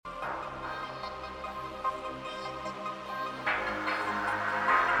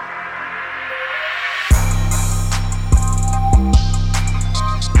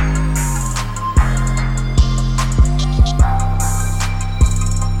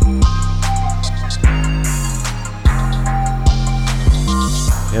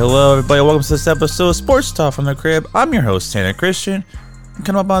Hello, everybody. Welcome to this episode of Sports Talk from the Crib. I'm your host, Tanner Christian. And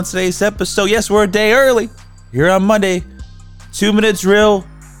coming up on today's episode, yes, we're a day early. Here on Monday, 2-minute drill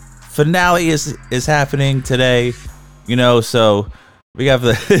finale is happening today. So we have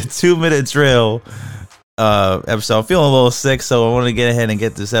the 2-minute drill episode. I'm feeling a little sick, so I want to get ahead and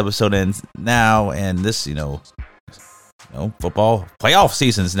get this episode in now. And this, football playoff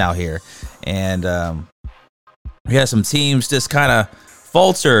season's now here, and we had some teams just kind of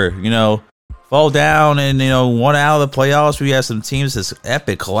falter, fall down and, one out of the playoffs. We had some teams that's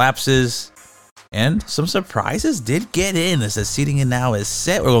epic collapses, and some surprises did get in as the seeding in now is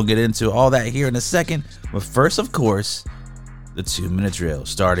set. We're going to get into all that here in a second. But first, of course, the 2-minute drill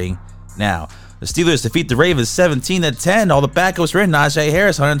starting now. The Steelers defeat the Ravens 17-10. All the backups were in. Najee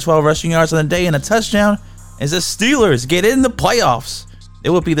Harris, 112 rushing yards on the day and a touchdown. As the Steelers get in the playoffs, it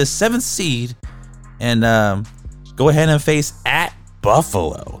will be the 7th seed and go ahead and face at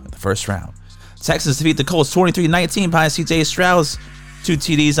Buffalo in the first round. Texans defeat the Colts 23-19 behind C.J. Stroud's 2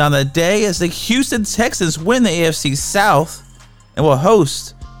 TDs on the day as the Houston Texans win the AFC South and will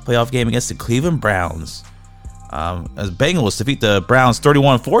host a playoff game against the Cleveland Browns. As Bengals defeat the Browns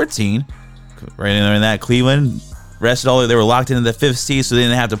 31-14. Right in that, Cleveland rested all. They were locked into the 5th seed, so they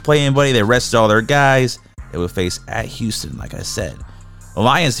didn't have to play anybody. They rested all their guys. They will face at Houston, like I said. The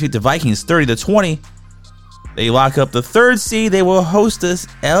Lions defeat the Vikings 30-20. They lock up the 3rd seed. They will host the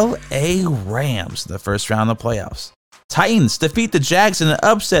L.A. Rams in the first round of the playoffs. Titans defeat the Jags in an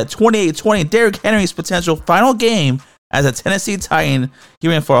upset 28-20. Derrick Henry's potential final game as a Tennessee Titan. He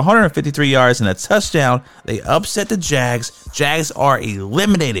ran for 153 yards and a touchdown. They upset the Jags. Jags are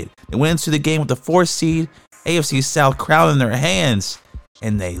eliminated. They went into the game with the 4th seed. AFC South crown in their hands,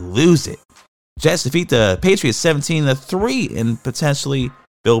 and they lose it. Jets defeat the Patriots 17-3 in potentially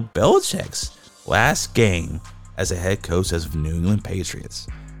Bill Belichick's last game as a head coach of New England Patriots.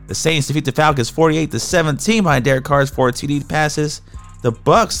 The Saints defeat the Falcons 48-17 behind Derek Carr's 4 TD passes. The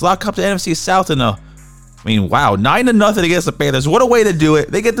Bucks lock up the NFC South in 9-0 against the Panthers. What a way to do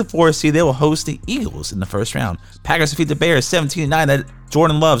it. They get the 4th seed. They will host the Eagles in the first round. Packers defeat the Bears 17-9. That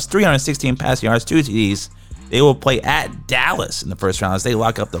Jordan Love's 316 passing yards, 2 TDs. They will play at Dallas in the first round as they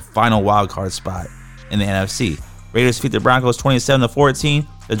lock up the final wild card spot in the NFC. Raiders defeat the Broncos 27-14.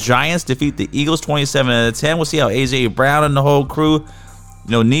 The Giants defeat the Eagles 27-10. We'll see how A.J. Brown and the whole crew,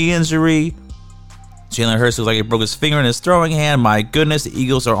 knee injury. Jalen Hurts looks like he broke his finger in his throwing hand. My goodness, the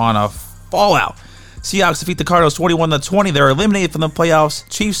Eagles are on a fallout. Seahawks defeat the Cardinals 21-20. They're eliminated from the playoffs.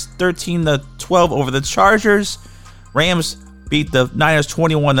 Chiefs 13-12 over the Chargers. Rams beat the Niners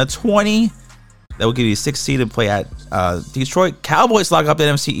 21-20. That will give you a 6th seed and play at Detroit. Cowboys lock up the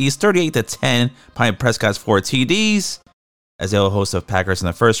NFC East 38-10 behind Prescott's 4 TDs as they will host the Packers in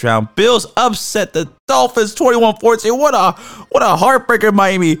the first round. Bills upset the Dolphins 21-14. What a heartbreaker,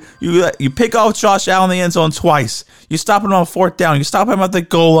 Miami. You pick off Josh Allen in the end zone twice. You stop him on 4th down. You stop him at the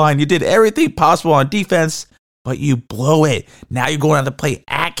goal line. You did everything possible on defense, but you blow it. Now you're going to have to play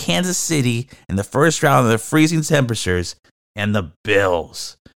at Kansas City in the first round of the freezing temperatures, and the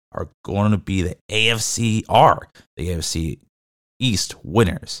Bills are going to be the AFC East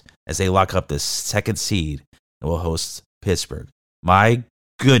winners as they lock up the 2nd seed and will host Pittsburgh. My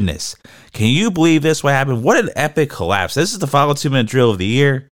goodness. Can you believe this? What happened? What an epic collapse. This is the final 2-minute drill of the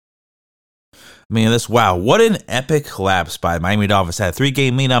year. What an epic collapse by Miami Dolphins. Had a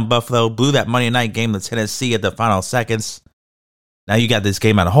 3-game lead on Buffalo, blew that Monday night game to Tennessee at the final seconds. Now you got this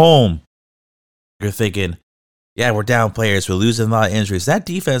game at home. You're thinking, yeah, we're down players. We're losing a lot of injuries. That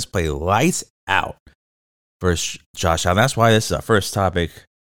defense played lights out for Josh Allen. That's why this is our first topic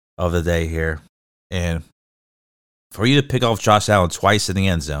of the day here. And for you to pick off Josh Allen twice in the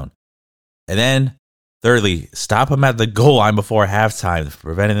end zone. And then, thirdly, stop him at the goal line before halftime,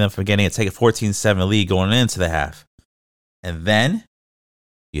 preventing them from getting a 14-7 lead going into the half. And then,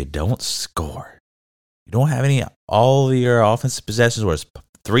 you don't score. You don't have all of your offensive possessions where it's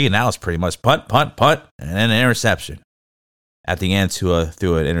 3 and outs pretty much. Punt, and then an interception. At the end,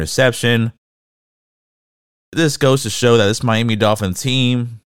 through an interception. This goes to show that this Miami Dolphin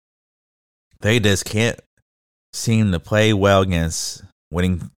team, they just can't seem to play well against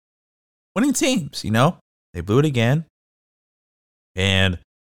winning teams, They blew it again. And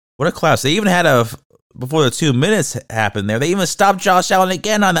what a collapse. They even had before the 2 minutes happened there, they even stopped Josh Allen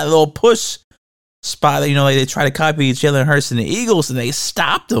again on that little push spot. They tried to copy Jalen Hurts and the Eagles, and they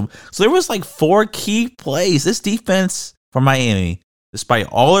stopped him. So there was 4 key plays. This defense from Miami, despite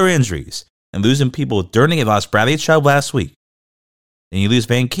all their injuries and losing people during the game, lost Bradley Chubb last week. And you lose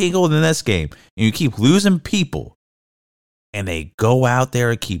Van Kegel in the next game. And you keep losing people. And they go out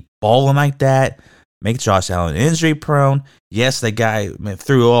there and keep balling like that. make Josh Allen injury prone. Yes, the guy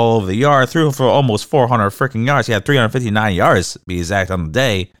threw all over the yard, threw for almost 400 freaking yards. He had 359 yards, to be exact, on the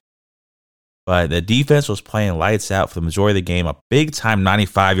day. But the defense was playing lights out for the majority of the game. A big-time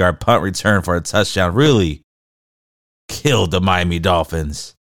 95-yard punt return for a touchdown really killed the Miami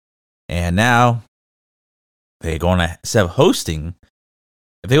Dolphins. And now they're going to, instead of hosting,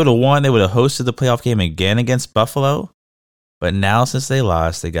 if they would have won, they would have hosted the playoff game again against Buffalo. But now, since they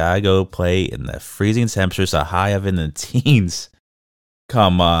lost, they got to go play in the freezing temperatures, a high of in the teens.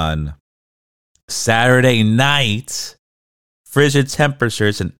 Come on. Saturday night, frigid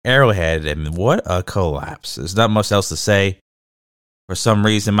temperatures in Arrowhead. And what a collapse. There's not much else to say. For some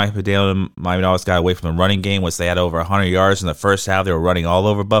reason, Mike McDaniel and Miami Dolphins got away from the running game, which they had over 100 yards in the first half. They were running all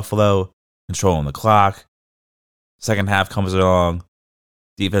over Buffalo, controlling the clock. Second half comes along.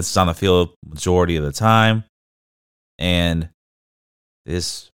 Defense is on the field majority of the time. And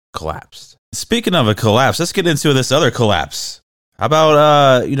this collapsed. Speaking of a collapse, let's get into this other collapse. How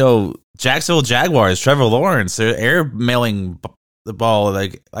about, Jacksonville Jaguars, Trevor Lawrence? They're air-mailing the ball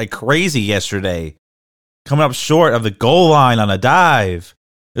like crazy yesterday. Coming up short of the goal line on a dive.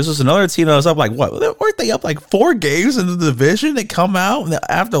 This was another team that was up like, what? Weren't they up like 4 games in the division? They come out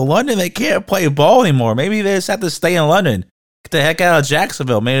after London, they can't play ball anymore. Maybe they just have to stay in London. Get the heck out of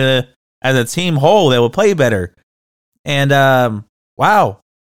Jacksonville. Maybe as a team whole, they will play better. And, wow.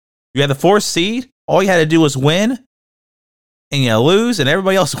 You had the 4th seed. All you had to do was win. And you lose, and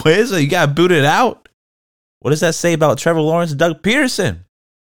everybody else wins, and you got booted out. What does that say about Trevor Lawrence and Doug Peterson?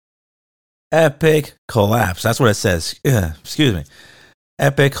 Epic collapse. That's what it says. Excuse me.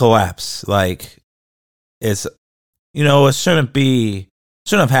 Epic collapse. Like, it's, it shouldn't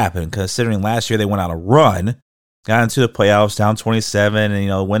have happened, considering last year they went on a run, got into the playoffs, down 27,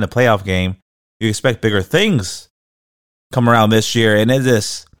 and, win a playoff game. You expect bigger things come around this year. And it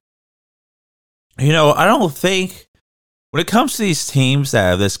is, I don't think, when it comes to these teams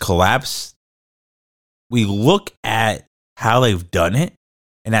that have this collapse, we look at how they've done it.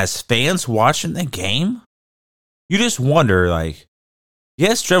 And as fans watching the game, you just wonder, like,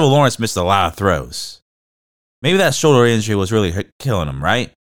 yes, Trevor Lawrence missed a lot of throws. Maybe that shoulder injury was really killing him,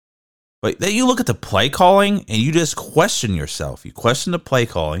 right? But then you look at the play calling and you just question yourself. You question the play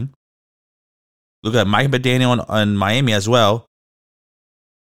calling. Look at Mike McDaniel on Miami as well.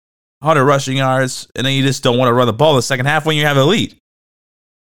 100 rushing yards, and then you just don't want to run the ball in the second half when you have a lead.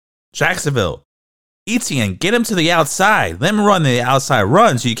 Jacksonville. Etienne, get him to the outside. Let him run the outside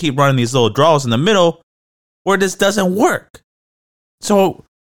run, so you keep running these little draws in the middle where this doesn't work. So,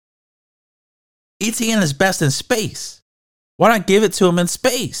 Etienne is best in space. Why not give it to him in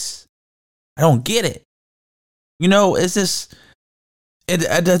space? I don't get it. It's just,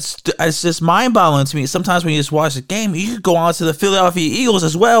 it's just mind-boggling to me. Sometimes when you just watch the game, you could go on to the Philadelphia Eagles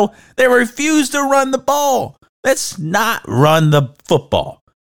as well. They refuse to run the ball. Let's not run the football.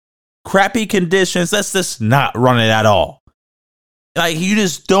 Crappy conditions, let's just not run it at all. Like, you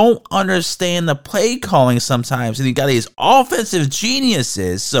just don't understand the play calling sometimes. And you got these offensive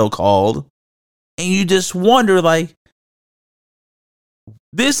geniuses, so-called, and you just wonder, like,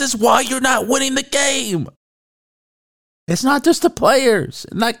 this is why you're not winning the game. It's not just the players,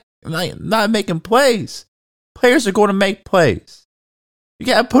 not making plays. Players are going to make plays. You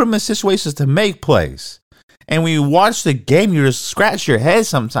got to put them in situations to make plays. And when you watch the game, you just scratch your head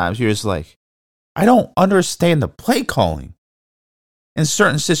sometimes. You're just like, I don't understand the play calling in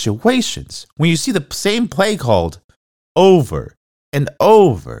certain situations. When you see the same play called over and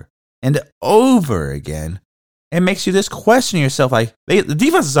over and over again, it makes you just question yourself. Like, the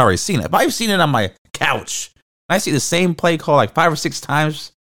defense has already seen it. If I've seen it on my couch, and I see the same play call like 5 or 6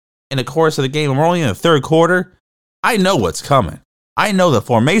 times in the course of the game, and we're only in the third quarter, I know what's coming. I know the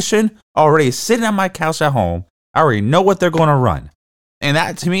formation already sitting on my couch at home. I already know what they're going to run. And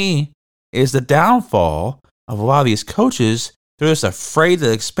that, to me, is the downfall of a lot of these coaches. They're just afraid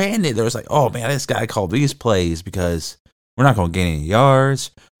to expand it. They're just like, oh, man, this guy called these plays because we're not going to gain any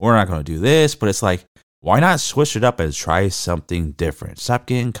yards. We're not going to do this. But it's like, why not switch it up and try something different? Stop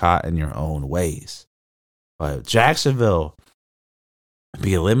getting caught in your own ways. But Jacksonville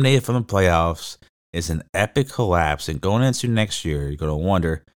be eliminated from the playoffs is an epic collapse. And going into next year, you're going to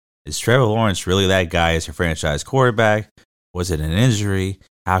wonder, is Trevor Lawrence really that guy as your franchise quarterback? Was it an injury?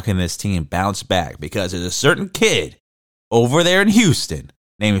 How can this team bounce back? Because there's a certain kid over there in Houston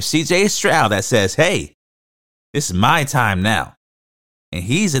named CJ Stroud that says, hey, this is my time now. And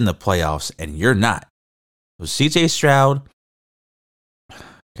he's in the playoffs and you're not. So CJ Stroud,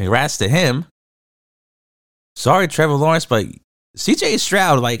 congrats to him. Sorry, Trevor Lawrence, but CJ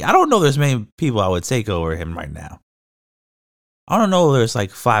Stroud, like, I don't know there's many people I would take over him right now. I don't know if there's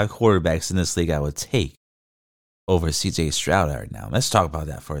like 5 quarterbacks in this league I would take over CJ Stroud right now. Let's talk about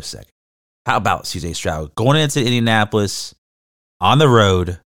that for a second. How about CJ Stroud going into Indianapolis on the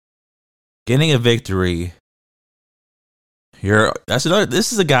road, getting a victory? This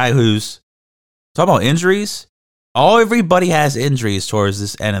is a guy who's talking about injuries. Everybody has injuries towards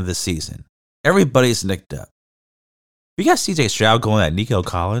this end of the season. Everybody's nicked up. You got CJ Stroud going at Nico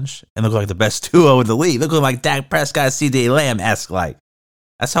Collins and look like the best duo in the league. Looking like Dak Prescott, CeeDee Lamb-esque like.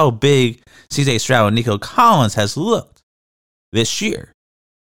 That's how big CJ Stroud and Nico Collins has looked this year.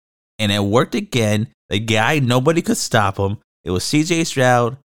 And it worked again. The guy, nobody could stop him. It was CJ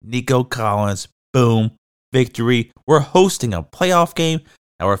Stroud, Nico Collins, boom, victory. We're hosting a playoff game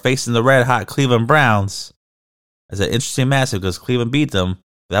and we're facing the red-hot Cleveland Browns. It's an interesting matchup because Cleveland beat them.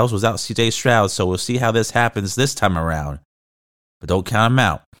 That was without CJ Stroud, so we'll see how this happens this time around. But don't count him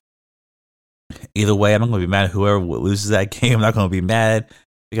out. Either way, I'm not going to be mad at whoever loses that game. I'm not going to be mad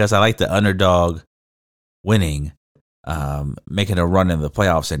because I like the underdog winning, making a run in the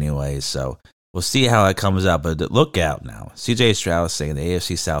playoffs anyway. So we'll see how it comes out. But look out now. CJ Stroud is saying the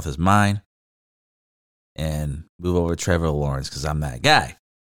AFC South is mine. And move over to Trevor Lawrence because I'm that guy.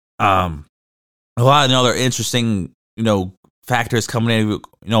 A lot of other interesting, factors coming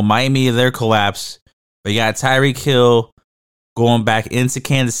in. Miami, their collapse. But you got Tyreek Hill going back into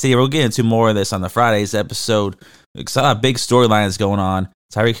Kansas City. We'll get into more of this on the Friday's episode. It's a lot of big storylines going on.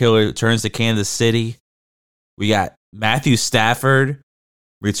 Tyreek Hill returns to Kansas City. We got Matthew Stafford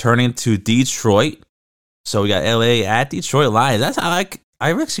returning to Detroit. So we got LA at Detroit Lions. I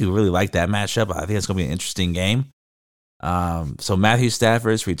actually really like that matchup. I think it's going to be an interesting game. So Matthew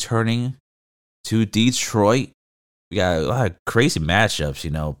Stafford is returning to Detroit. We got a lot of crazy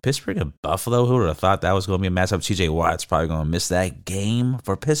matchups, Pittsburgh and Buffalo. Who would have thought that was going to be a matchup? TJ Watt's probably going to miss that game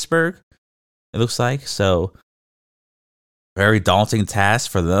for Pittsburgh, it looks like. So, very daunting task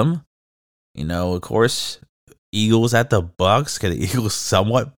for them. Of course, Eagles at the Bucks. Can the Eagles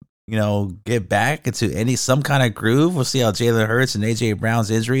somewhat, get back into some kind of groove? We'll see how Jalen Hurts and A.J. Brown's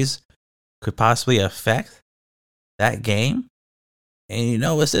injuries could possibly affect that game. And,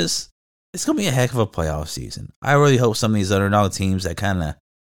 it's going to be a heck of a playoff season. I really hope some of these underdog teams that kind of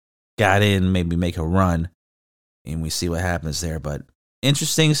got in maybe make a run and we see what happens there. But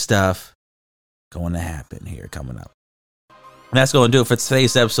interesting stuff going to happen here coming up. And that's going to do it for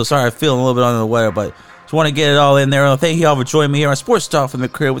today's episode. Sorry, I'm feeling a little bit under the weather, but just want to get it all in there. Thank you all for joining me here on Sports Talk from the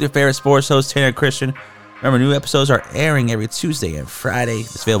Crib with your favorite sports host, Tanner Christian. Remember, new episodes are airing every Tuesday and Friday.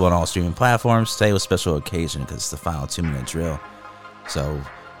 It's available on all streaming platforms. Today was a special occasion because it's the final 2-minute drill. So,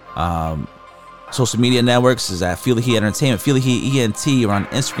 social media networks is at Feel the Heat Entertainment, Feel the Heat ENT. We're on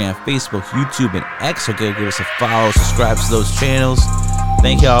Instagram, Facebook, YouTube, and X. So give us a follow, subscribe to those channels.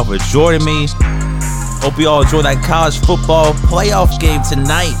 Thank y'all for joining me. Hope you all enjoy that college football playoff game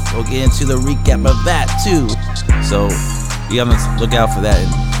tonight. We'll get into the recap of that too. So be on the lookout for that.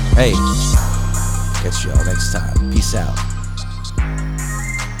 And hey, catch y'all next time. Peace out.